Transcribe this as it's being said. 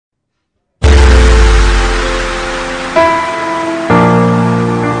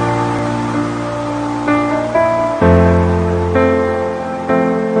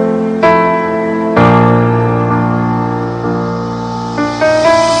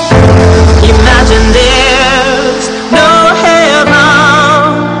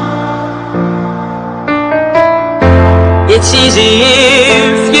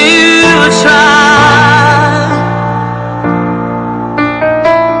if you try.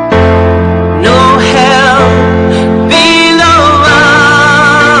 No hell below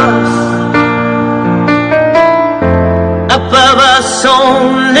us, above us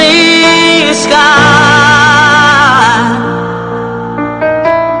only sky.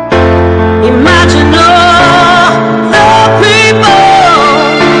 Imagine all the people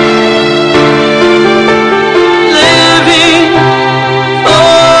living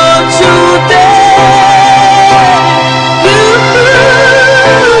for today.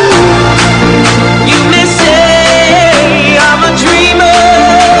 You may say I'm a dreamer,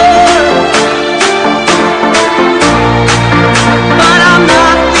 but I'm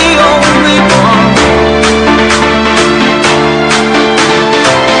not the only one.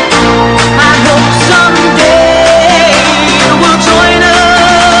 I hope someday you will join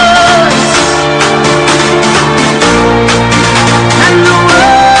us, and the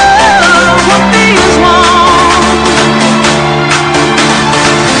world will be as one.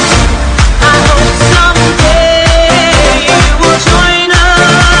 I hope someday you will join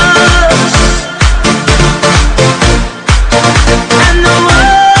us, and the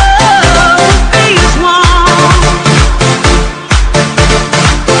world will be as one.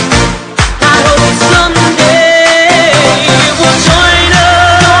 I hope someday you will join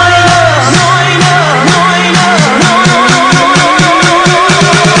us, join us, join us, no, no, no, no, no, no, no, no, no,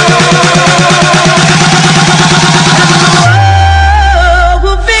 and the world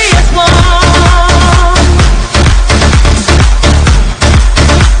will be as one.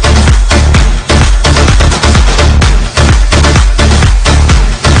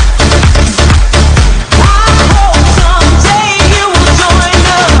 I hope someday you will join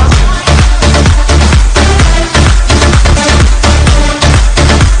us,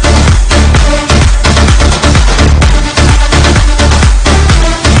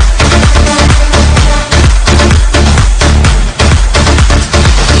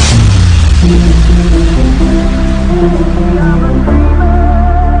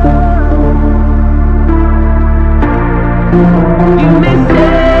 you may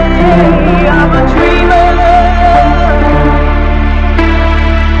say I'm a dreamer,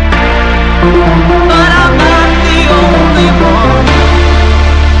 but I'm not the only one.